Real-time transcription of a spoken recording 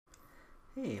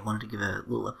Hey, I wanted to give a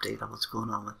little update on what's going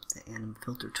on with the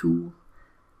AnimFilter tool.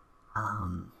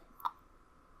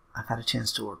 I've had a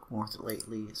chance to work more with it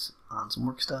lately on some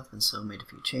work stuff, and so made a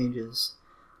few changes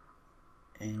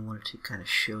and wanted to kind of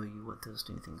show you what those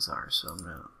new things are. So I'm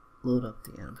going to load up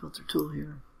the AnimFilter tool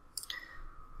here.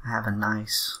 I have a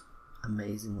nice,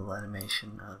 amazing little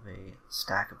animation of a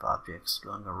stack of objects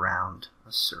going around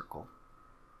a circle,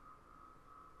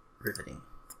 riveting.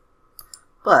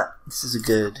 But this is a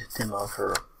good demo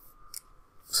for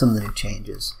some of the new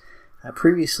changes.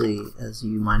 Previously, as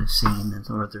you might have seen in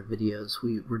some other videos,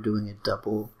 we were doing a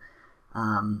double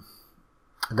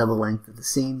length of the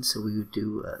scene. So we would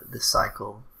do this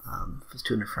cycle. If it's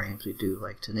 200 frames, we do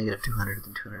like to negative 200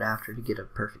 and 200 after to get a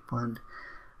perfect blend.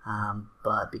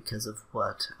 But because of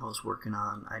what I was working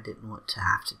on, I didn't want to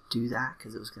have to do that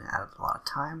because it was going to add a lot of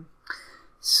time.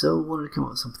 So I wanted to come up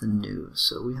with something new.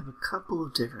 So we have a couple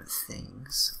of different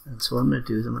things. And so what I'm going to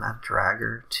do is I'm going to add a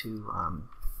dragger to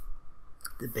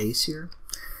the base here.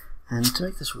 And to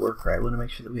make this work right, I want to make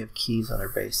sure that we have keys on our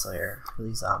base layer for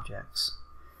these objects.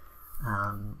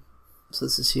 So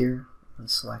this is here. I'm going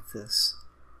to select this.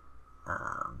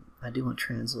 I do want to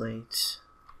translate.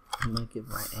 I'm going to give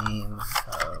my aim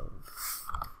of,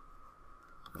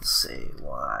 let's say,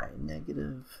 y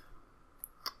negative.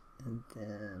 And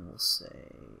then we'll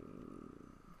say,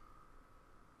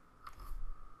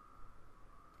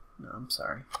 no, I'm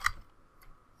sorry,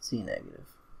 Z negative.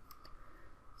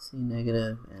 Z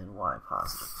negative and Y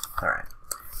positive. Alright.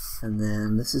 And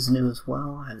then this is new as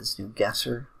well. I have this new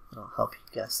guesser. It'll help you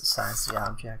guess the size of the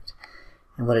object.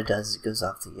 And what it does is it goes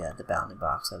off the bounding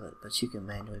box of it, but you can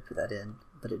manually put that in.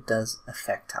 But it does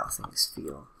affect how things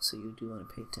feel. So you do want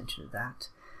to pay attention to that.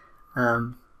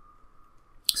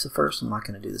 So first, I'm not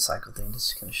going to do the cycle thing,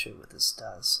 just going to show you what this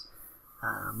does.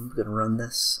 I'm going to run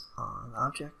this on the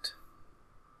object.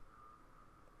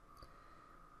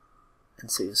 And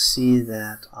so you'll see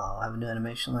that I have a new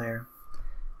animation layer,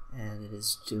 and it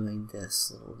is doing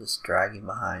this dragging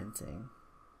behind thing.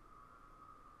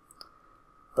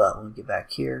 But when we get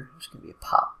back here, there's going to be a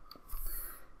pop.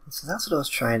 And so that's what I was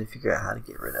trying to figure out how to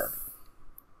get rid of.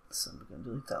 So I'm going to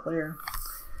delete that layer.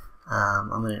 I'm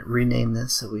going to rename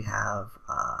this so we have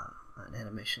an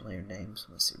animation layer name. So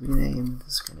let's see, rename.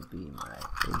 This is going to be my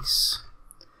base.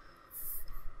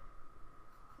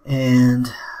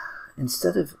 And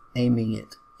instead of aiming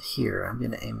it here, I'm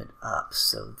going to aim it up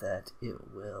so that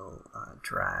it will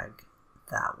drag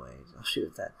that way. I'll show you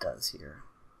what that does here.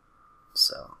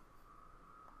 So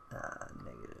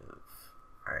negative.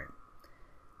 All right.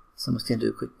 So I'm just going to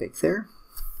do a quick bake there.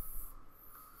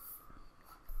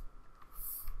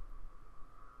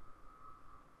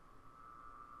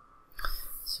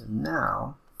 So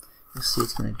now you'll see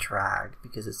it's going to drag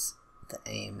because the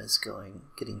aim is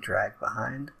getting dragged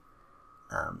behind.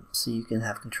 So you can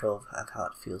have control of how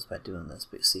it feels by doing this,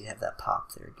 but you see you have that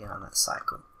pop there again on that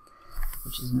cycle,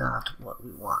 which is not what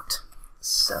we want.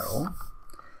 So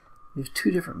we have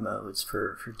two different modes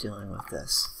for dealing with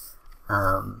this.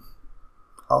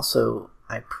 Also,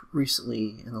 I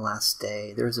recently, in the last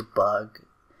day, there was a bug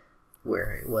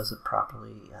where it wasn't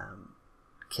properly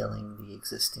killing the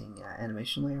existing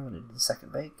animation layer when it did the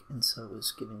second bake, and so it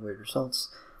was giving weird results,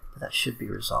 but that should be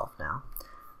resolved now.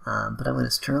 But I'm going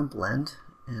to turn on blend,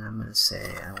 and I'm going to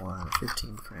say I want a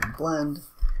 15 frame blend,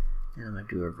 and I'm going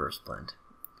to do a reverse blend,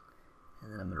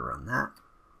 and then I'm going to run that.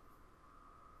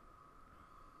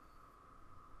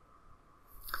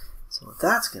 So what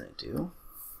that's going to do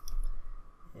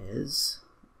is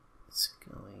it's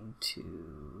going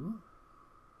to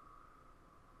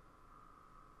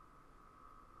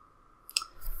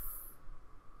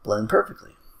blend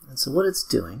perfectly. And so what it's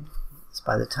doing is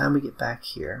by the time we get back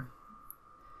here,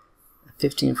 a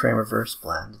 15 frame reverse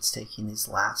blend, it's taking these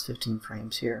last 15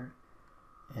 frames here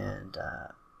and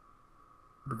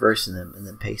reversing them and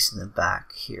then pasting them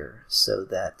back here so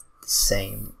that the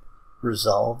same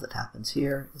resolve that happens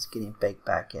here is getting baked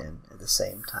back in at the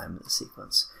same time in the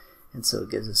sequence. And so it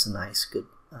gives us a nice good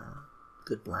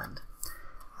blend.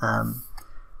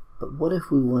 But what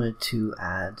if we wanted to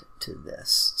add to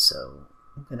this? So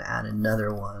I'm going to add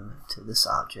another one to this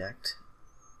object,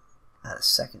 add a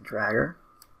second dragger.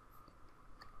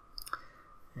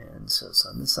 And so it's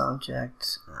on this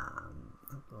object. I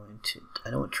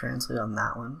don't want to translate on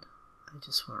that one. I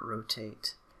just want to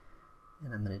rotate.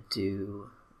 And I'm going to do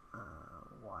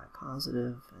Y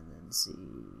positive and then Z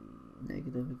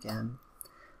negative again.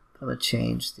 But I'm going to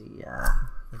change the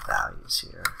values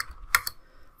here.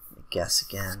 I'm going to guess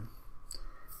again.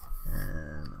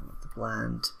 And I want the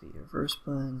blend to be a reverse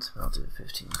blend. I'll do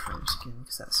 15 frames again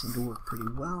because that seemed to work pretty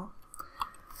well.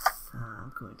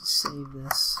 I'm going to save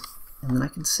this And then I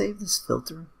can save this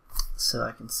filter. So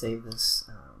I can save this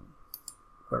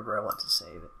wherever I want to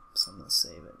save it. So I'm going to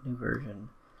save it. New version.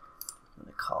 I'm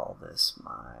going to call this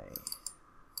my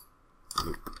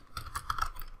loop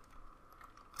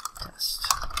test.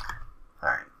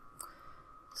 Alright.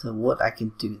 So what I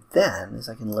can do then is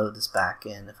I can load this back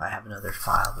in if I have another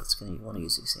file that's going to want to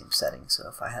use these same settings. So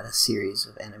if I had a series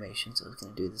of animations that was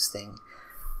going to do this thing,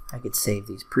 I could save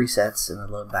these presets and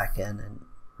then load back in and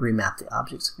remap the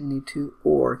objects if we need to,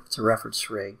 or if it's a reference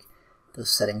rig, those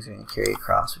settings are going to carry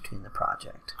across between the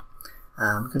project.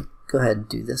 I'm going to go ahead and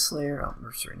do this layer. I'll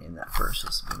just rename that first.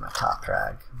 This will be my top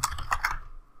drag.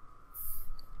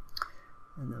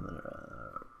 And then I'm going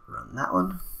to run that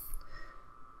one.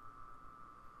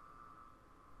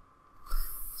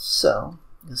 So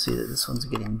you'll see that this one's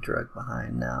getting dragged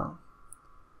behind now,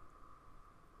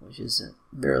 which isn't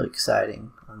very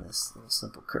exciting on this little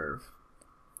simple curve.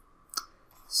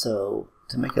 So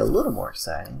to make it a little more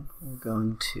exciting, we're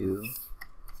going to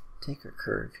take our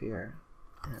curve here,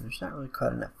 and there's not really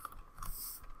quite enough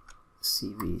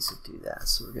CVs to do that,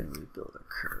 so we're going to rebuild our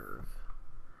curve.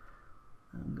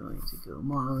 I'm going to go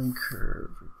modeling,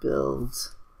 curve, rebuild,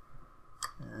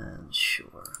 and sure,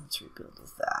 let's rebuild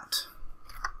with that.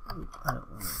 Oop, I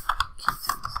don't want to keep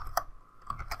these.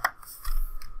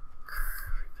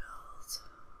 Curve, rebuild.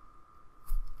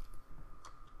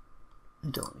 I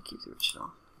don't want to keep the original.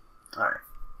 Alright.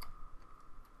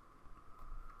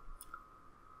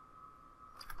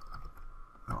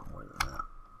 Oh, more than that.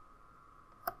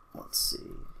 Let's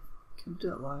see. Can we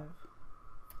do it live?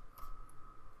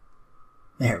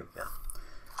 There we go.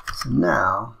 So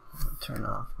now, I'm going to turn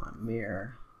off my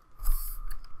mirror.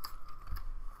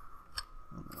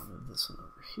 I'm going to move this one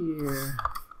over here.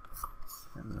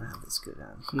 I'm going to have this go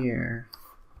down here.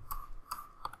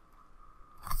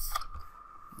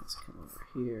 Let's come over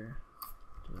here.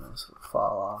 Do a nice little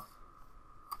fall off.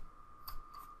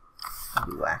 I'll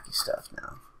do wacky stuff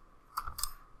now.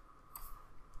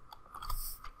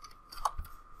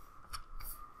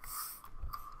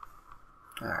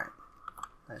 Alright.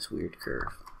 Nice weird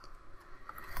curve.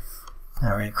 Now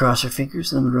we're going to cross our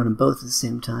fingers, and I'm going to run them both at the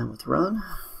same time with run.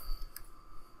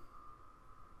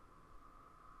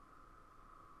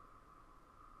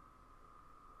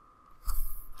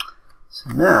 So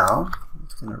now,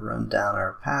 it's going to run down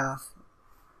our path.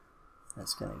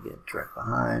 That's going to get direct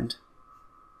behind.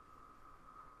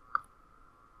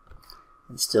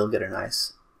 And still get a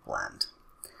nice blend.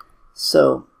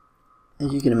 So,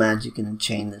 as you can imagine, you can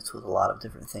chain this with a lot of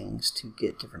different things to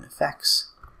get different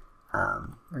effects.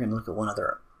 We're going to look at one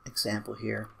other example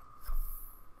here.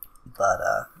 But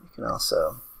you can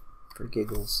also, for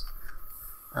giggles,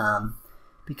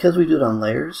 because we do it on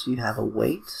layers, you have a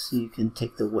weight, so you can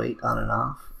take the weight on and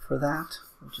off for that,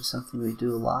 which is something we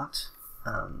do a lot.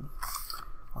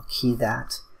 I'll key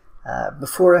that.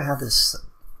 Before I had this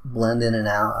blend in and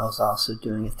out, I was also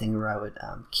doing a thing where I would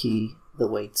key the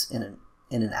weights in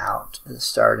and out at the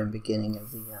start and beginning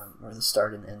of the, or the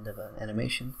start and end of an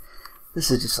animation. This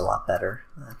is just a lot better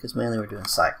because mainly we're doing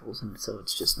cycles, and so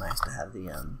it's just nice to have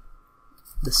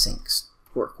the syncs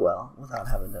work well without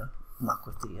having to muck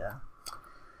with the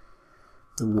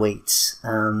weights.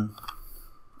 I'm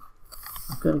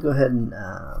going to go ahead and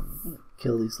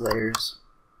kill these layers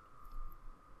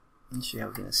and show you how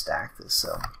we're going to stack this.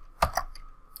 So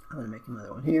I'm going to make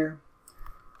another one here.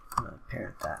 I'm going to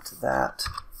parent that to that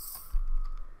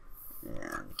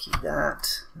and key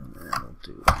that, and then we'll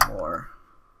do one more.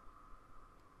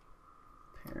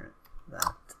 Parent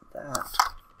that to that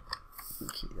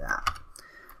and key that.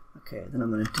 Okay, then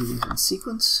I'm going to do these in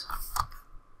sequence.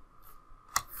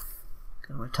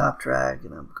 Go to my top drag,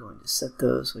 and I'm going to set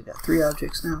those. We got 3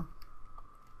 objects now.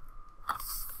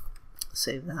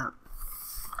 Save that.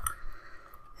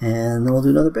 And then we'll do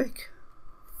another break.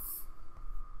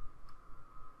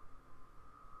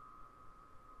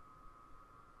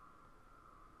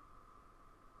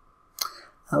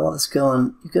 While it's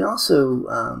going, you can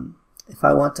also, if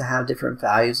I want to have different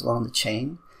values along the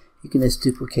chain, you can just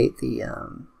duplicate the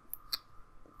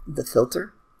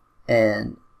filter,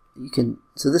 and you can.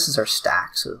 So this is our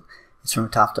stack. So it's from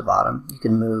top to bottom. You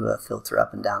can move a filter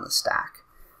up and down the stack,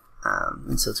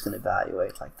 and so it's going to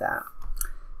evaluate like that.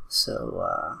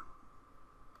 So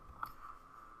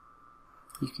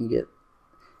you can get,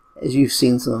 as you've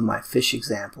seen some of my fish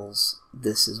examples,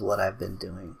 this is what I've been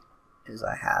doing. Is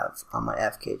I have on my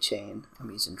FK chain,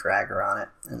 I'm using dragger on it,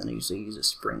 and then I usually use a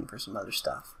spring for some other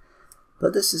stuff.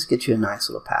 But this is get you a nice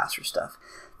little pass for stuff.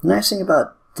 The nice thing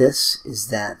about this is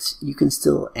that you can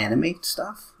still animate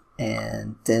stuff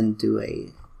and then do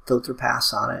a filter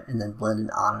pass on it and then blend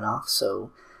it on and off.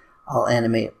 So I'll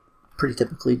animate pretty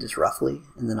typically just roughly,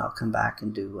 and then I'll come back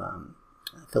and do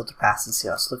filter pass and see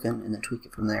how it's looking, and then tweak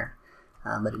it from there.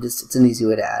 But it's an easy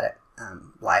way to add it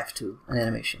live to an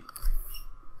animation.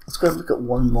 Let's go ahead and look at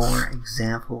one more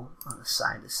example on the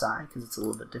side to side, because it's a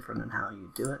little bit different than how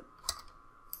you do it.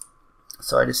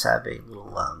 So I just have a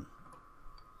little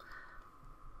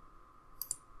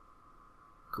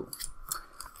cool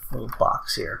little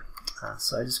box here.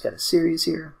 So I just got a series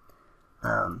here,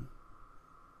 and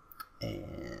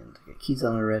I got keys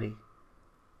on already.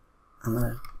 I'm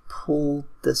going to pull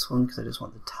this one because I just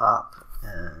want the top,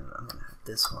 and I'm going to have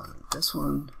this one and this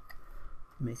one.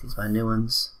 Make these my new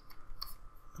ones.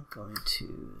 I'm going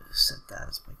to set that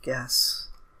as my guess,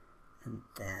 and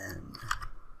then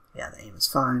yeah, the aim is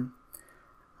fine.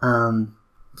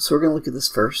 So we're going to look at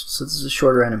this first. So this is a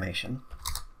shorter animation.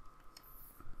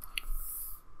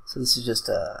 So this is just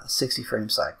a 60 frame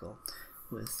cycle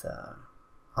with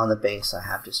on the base I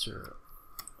have just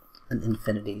an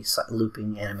infinity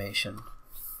looping animation.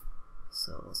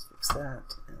 So let's fix that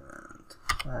and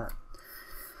that.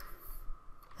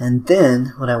 And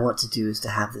then what I want to do is to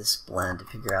have this blend to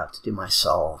figure out to do my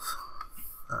solve.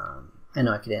 I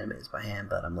know I could animate this by hand,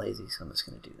 but I'm lazy, so I'm just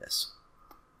going to do this.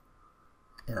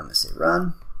 And I'm going to say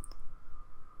run.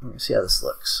 We're going to see how this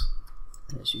looks.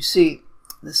 And as you see,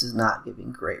 this is not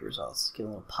giving great results. It's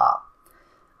giving a little pop.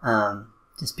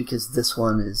 Just because this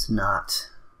one is not,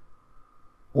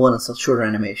 one, it's a shorter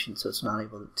animation, so it's not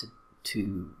able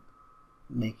to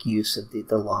make use of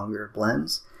the longer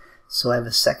blends. So I have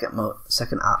a second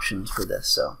option for this.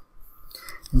 So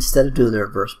instead of doing the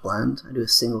reverse blend, I do a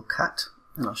single cut,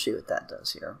 and I'll show you what that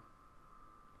does here.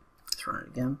 Let's run it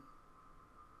again.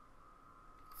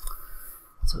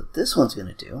 So what this one's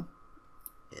going to do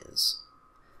is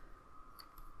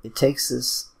it takes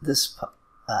this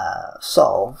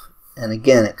solve, and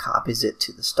again it copies it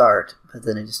to the start, but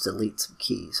then it just deletes some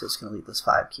keys. So it's going to leave those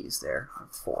 5 keys there, or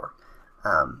 4,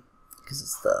 because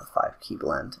it's the 5 key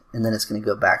blend, and then it's going to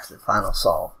go back to the final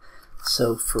solve.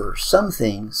 So for some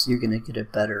things you're going to get a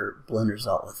better blend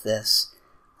result with this,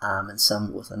 and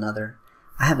some with another.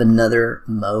 I have another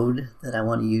mode that I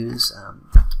want to use.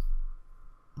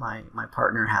 My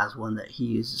partner has one that he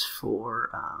uses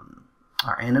for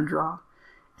our AnimDraw,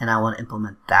 and I want to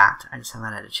implement that. I just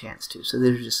haven't had a chance to. So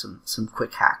there's just some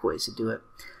quick hack ways to do it.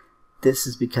 This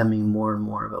is becoming more and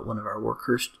more about one of our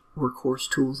workhorse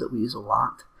tools that we use a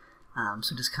lot.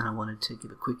 So just kind of wanted to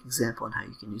give a quick example on how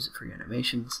you can use it for your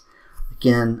animations.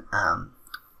 Again,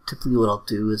 typically what I'll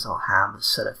do is I'll have a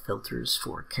set of filters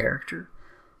for a character,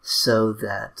 so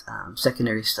that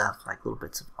secondary stuff like little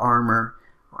bits of armor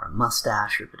or a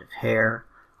mustache or a bit of hair,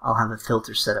 I'll have a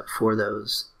filter set up for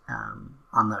those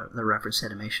on the reference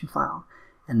animation file,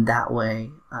 and that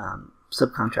way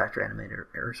subcontractor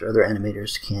animators or other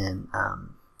animators can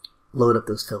load up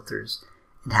those filters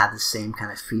and have the same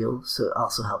kind of feel. So it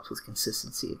also helps with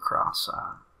consistency across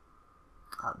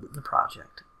the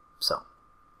project. So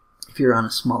if you're on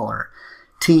a smaller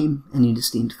team and you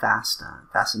just need fast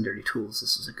and dirty tools,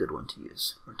 this is a good one to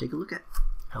use or take a look at.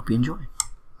 Hope you enjoy.